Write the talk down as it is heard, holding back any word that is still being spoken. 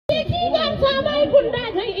सबै गुन्डा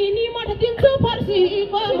झै यिनी मठ दिन्छु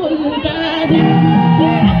फर्सीको मुन्टा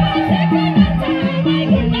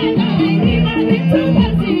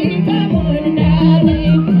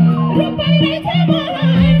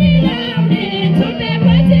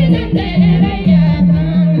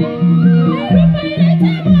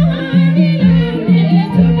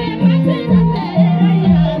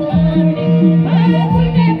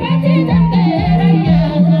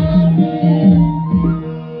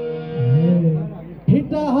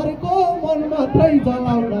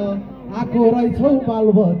रहेछौ बाल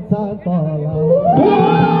बच्चा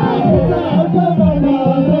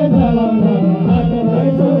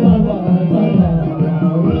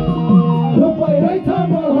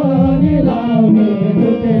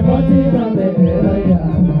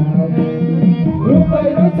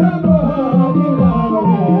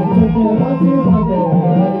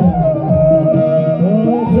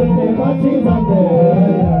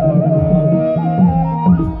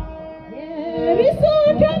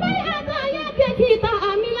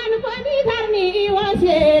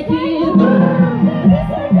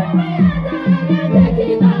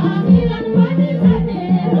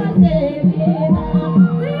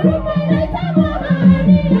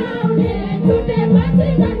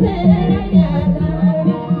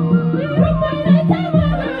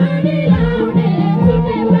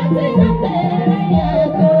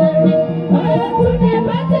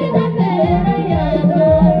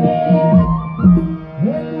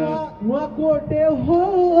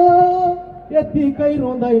यतिकै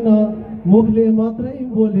रोँदैन मुखले मात्रै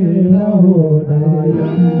बोलेर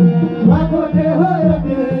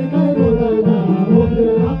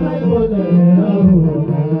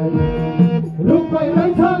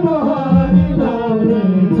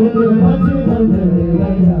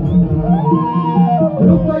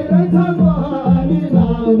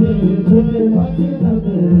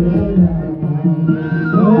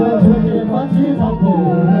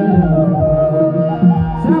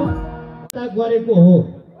गरेको हो।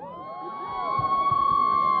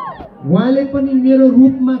 उहाँले पनि मेरो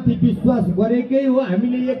रूपमाथि विश्वास गरेकै हो।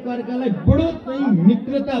 हामीले एकअर्कालाई बडो चाहिँ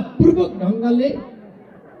मित्रतापूर्वक ढङ्गले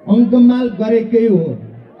अङ्कमाल गरेकै हो।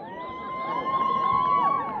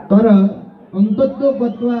 तर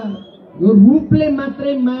अन्तत्वगत्वा यो रूपले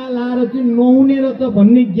मात्रै माया लाएर चाहिँ नहुने रहेछ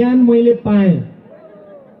भन्ने ज्ञान मैले पाएँ।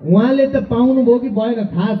 उहाँले त पाउनुभयो कि भएन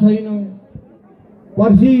थाहा छैन।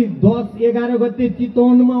 पर्सि 10-11 गते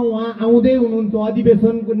चितवनमा उहाँ आउँदै हुनुहुन्छ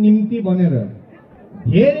अधिवेशनको निम्ति भनेर।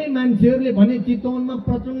 धेरै मान्छेहरूले भने चितवनमा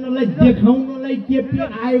प्रचण्डलाई देखाउनलाई केपी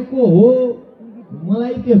आएको हो।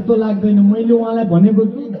 मलाई त्यस्तो लाग्दैन। मैले उहाँलाई भनेको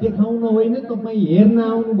छु देखाउन होइन, तपाईँ हेर्न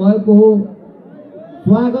आउनु भएको हो।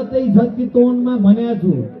 स्वागतै छ चितवनमा भनेको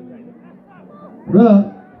छु। र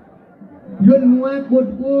यो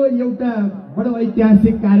नुवाकोटको एउटा बडो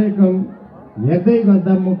ऐतिहासिक कार्यक्रम हेर्दै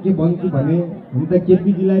गर्दा म के भन्छु भने हुन त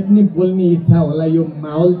केपीजीलाई पनि बोल्ने इच्छा होला यो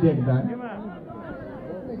माहौल देख्दा।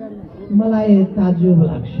 मलाई ताजुब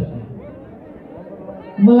लाग्छ,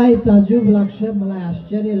 मलाई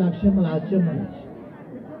आश्चर्य लाग्छ, मलाई अचम्म लाग्छ।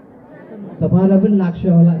 तपाईँलाई पनि लाग्छ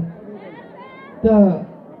होला। त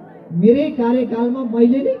मेरै कार्यकालमा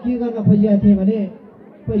मैले नै के गर्न खोजेको थिएँ भने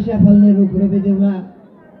पैसा फल्ने रुख रोपिदेऊला,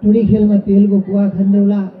 टुडी खेलमा तेलको कुवा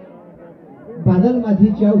खन्देऊला, बादलमाथि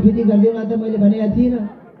च्याउ खेती गरिदेऊला त मैले भनेको थिइनँ।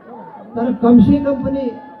 तर कमसे कम पनि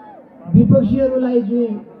विपक्षीहरूलाई चाहिँ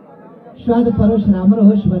स्वाद परोस्, राम्रो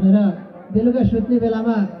होस् भनेर बेलुका सुत्ने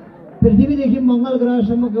बेलामा पृथ्वीदेखि मङ्गल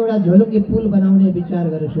ग्रहसम्मको एउटा झोलुके पुल बनाउने विचार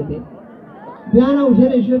गरेर सुते। बिहान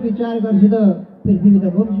उठेर यसो विचार गर्छु त पृथ्वी त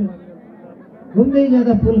घुम्छु, घुम्दै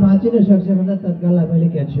जाँदा पुल भाँचिन सक्छ भन्दा तत्काललाई मैले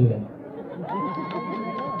क्यान्सल गरेँ।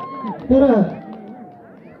 तर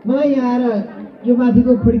मलाई यहाँ आएर यो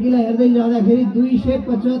माथिको खिड्कीलाई हेर्दै जाँदाखेरि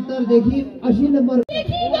 275 देखि 80 नम्बर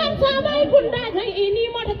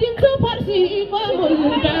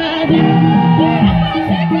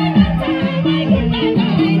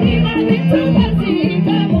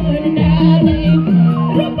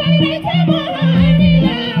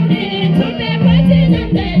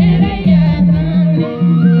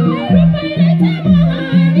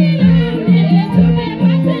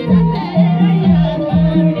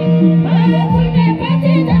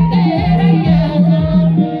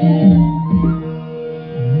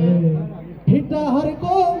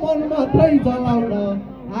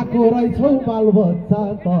रहेछौ बाल बच्चा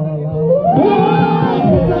तल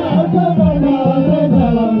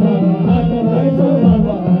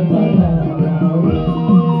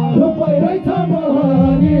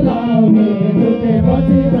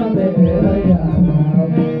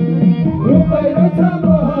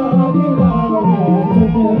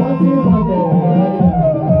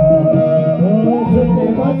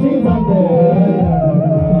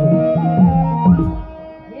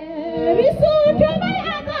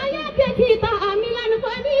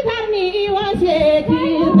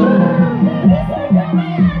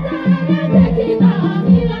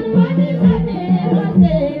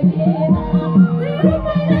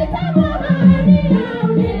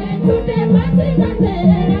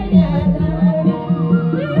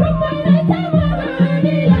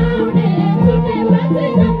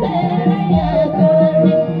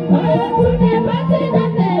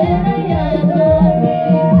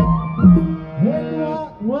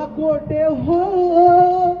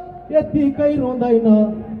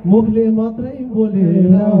हुँदैन मुखले मात्रै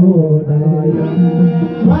बोलेर हुँदैन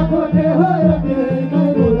माकोटे हो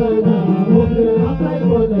मुखले मात्रै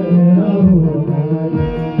बोलेर हुँदैन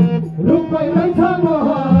रुखै रहेछ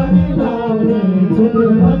मोहनी लाउने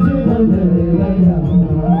छुटेपछि झन्डेर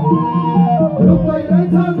रुखै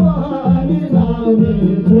रहेछ मोहनी लाउने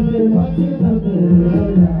छुटेपछि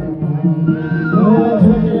झन्डेर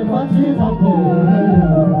छुटेपछि झन्डेर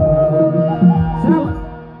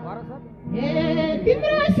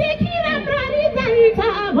तिम्रो सेखी राम्ररी जान्छ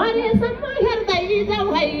भरेसम्म हेर्दै जाऊ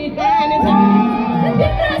है कान छ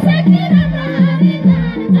तिम्रो सेखी राम्ररी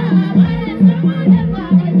जान्छ भरेसम्म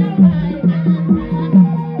हेर्दै जाऊ है कान छ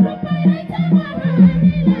रुपै रहेछ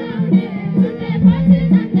मोहनी लाउने छुटेपछि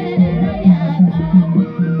झन्डेर याद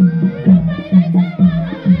रुपै रहेछ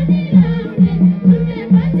मोहनी लाउने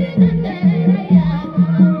छुटेपछि झन्डेर याद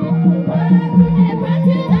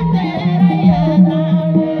छुटेपछि झन्डेर याद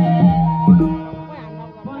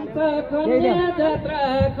कन्या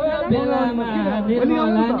जात्राको बेलामा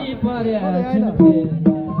निर्मला नि पर्या छिन्थे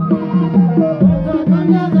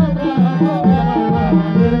कन्या जात्राको बेलामा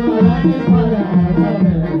निर्मला नि पर्या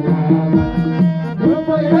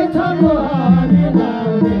रुपै रहेछ मोहनी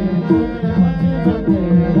लाउने छुटेपछि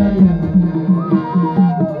झन्डेर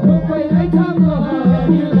रुपै रहेछ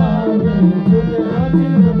मोहनी लाउने छुटेपछि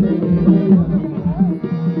झन्डेर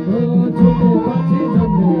छुटेपछि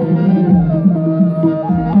झन्डेर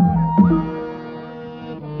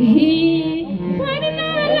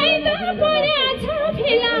पढ्नलाई त पर्या छ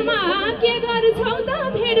खेलामा के गर्छौ त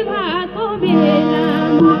भेट भएको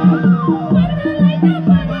बेलामा पढ्नलाई त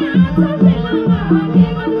पर्या छ खेलामा के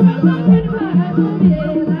गर्छौ त भेट भएको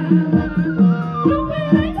बेलामा रुपै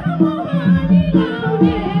रहेछ मोहनी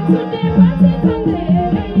लाउने छुटेपछि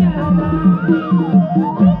झन्डेर याद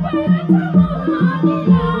रुपै रहेछ मोहनी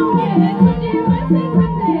लाउने छुटेपछि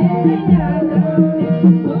झन्डेर याद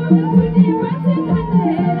छुटेपछि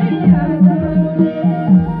झन्डेर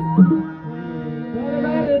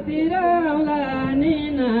दरबारतिर आउला नि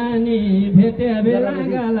नानी भेट्या बेला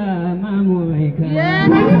गाला मामु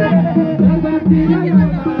दरबारतिर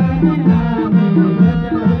आउला नि नानी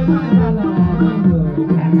भेट्या बेला गाला मामु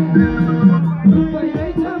रुपै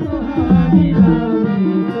रहेछ मोहनी लाउने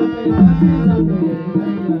छुटेपछि झन्डेर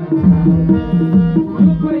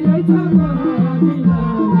रुपै रहेछ मोहनी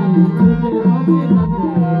लाउने छुटेपछि झन्डेर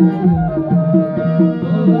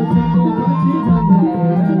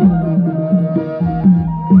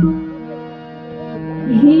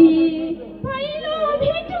पहिलो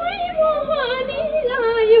भेटै मोहनी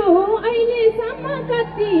लायो अहिलेसम्म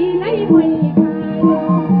कतिलाई भइखायो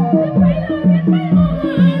पहिलो भेटै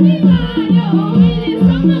मोहनी लायो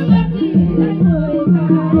अहिलेसम्म कतिलाई भइखायो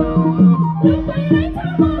रुपै रहेछ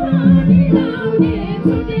मोहनी लाउने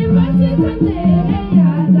छुटेपछि झन्डेर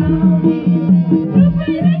याद आउने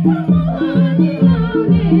रुपै रहेछ मोहनी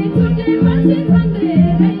लाउने छुटेपछि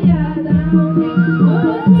झन्डेर याद आउने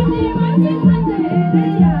छुटेपछि झन्डेर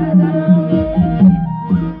याद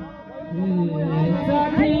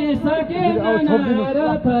आउने सके र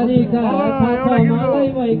थरीका थाहा छ मलाई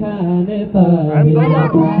भइखाने त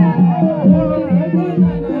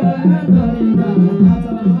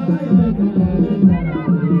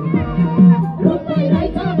रुपै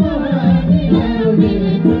रहेछ मोहनी लाउने छुटेपछि झन्डेर रुपै रहेछ मोहनी लाउने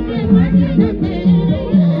छुटेपछि झन्डेर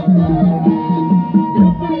याद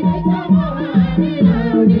छुटेपछि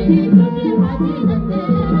झन्डेर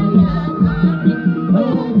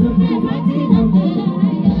छुटेपछि झन्डेर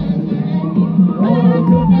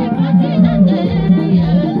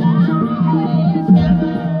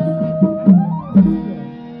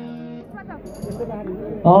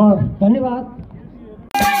याद धन्यवाद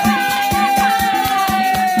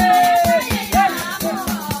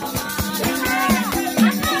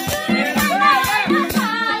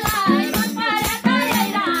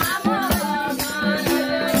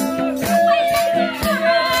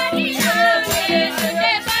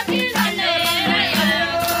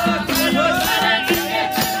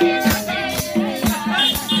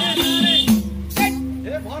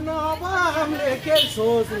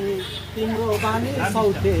तिम्रो बानी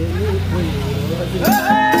सौतेनी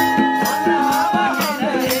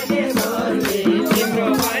तिम्रो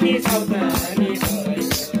बानी सौतेनी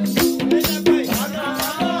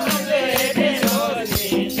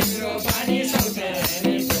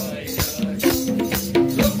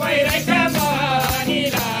रुपै रहेछ मोहनी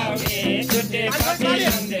लाउने छुटेपछि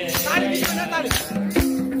झन्डेर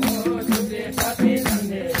छुटेपछि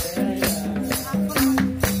झन्डेर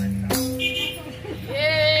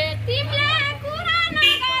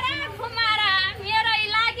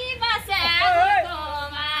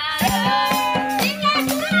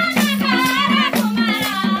Come on.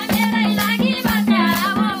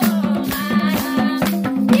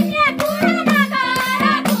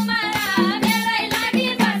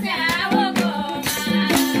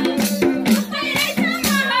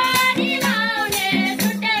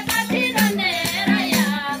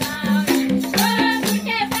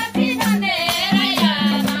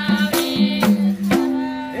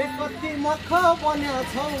 कति मख बन्या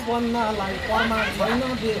छौ भन्नलाई प्रमाण छैन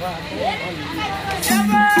विवाहको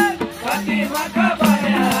कति मख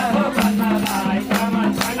बन्या छौ भन्नलाई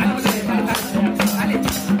प्रमाण छैन विवाहको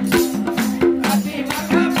कति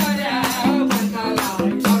मख बन्या छौ भन्नलाई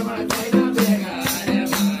प्रमाण छैन विवाहको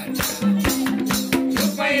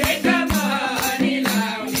रुपै रहेछ मनी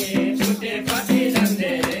लाउने छुटेपछि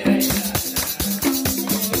झन्डे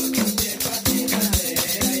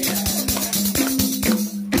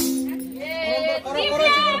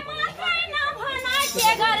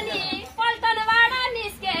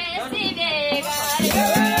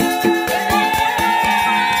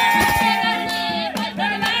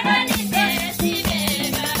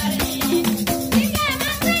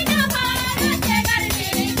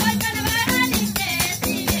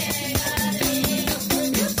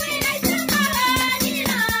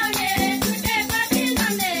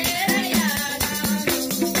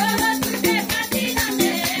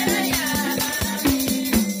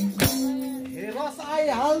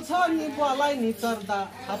निपलाई निचर्दा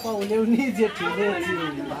थापा उल्याउने जेठीले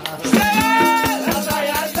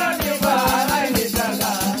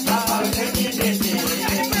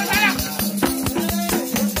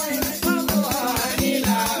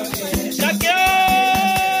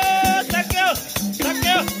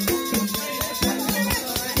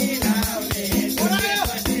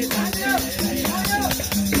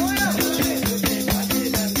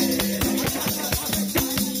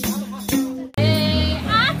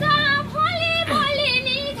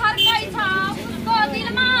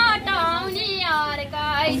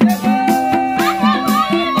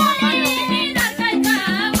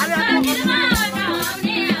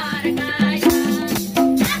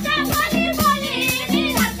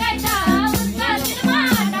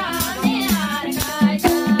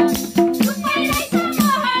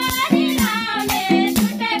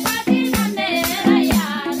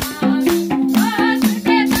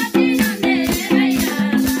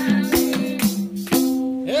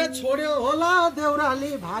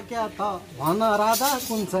भन राधा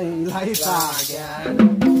कुन चाहिँलाई ताग्या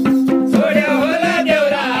छोड्यो होला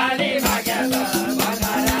देउराली भाग्या त भन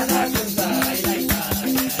राधा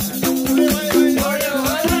कुन चाहिँलाई ताग्या छोड्यो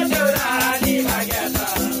होला देउराली भाग्या त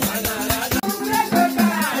भन राधा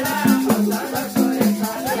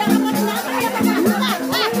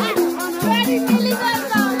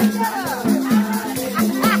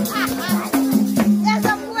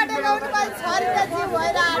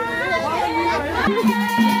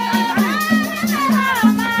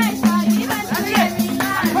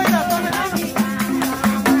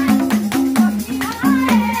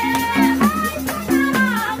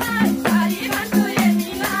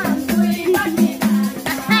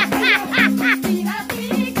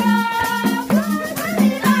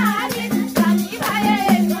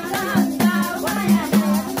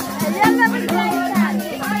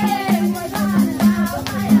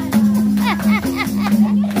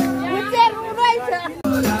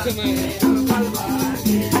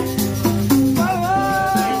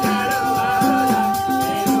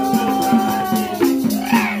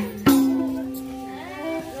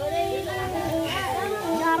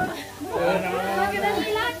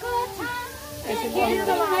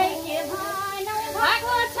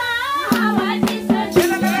भएको छ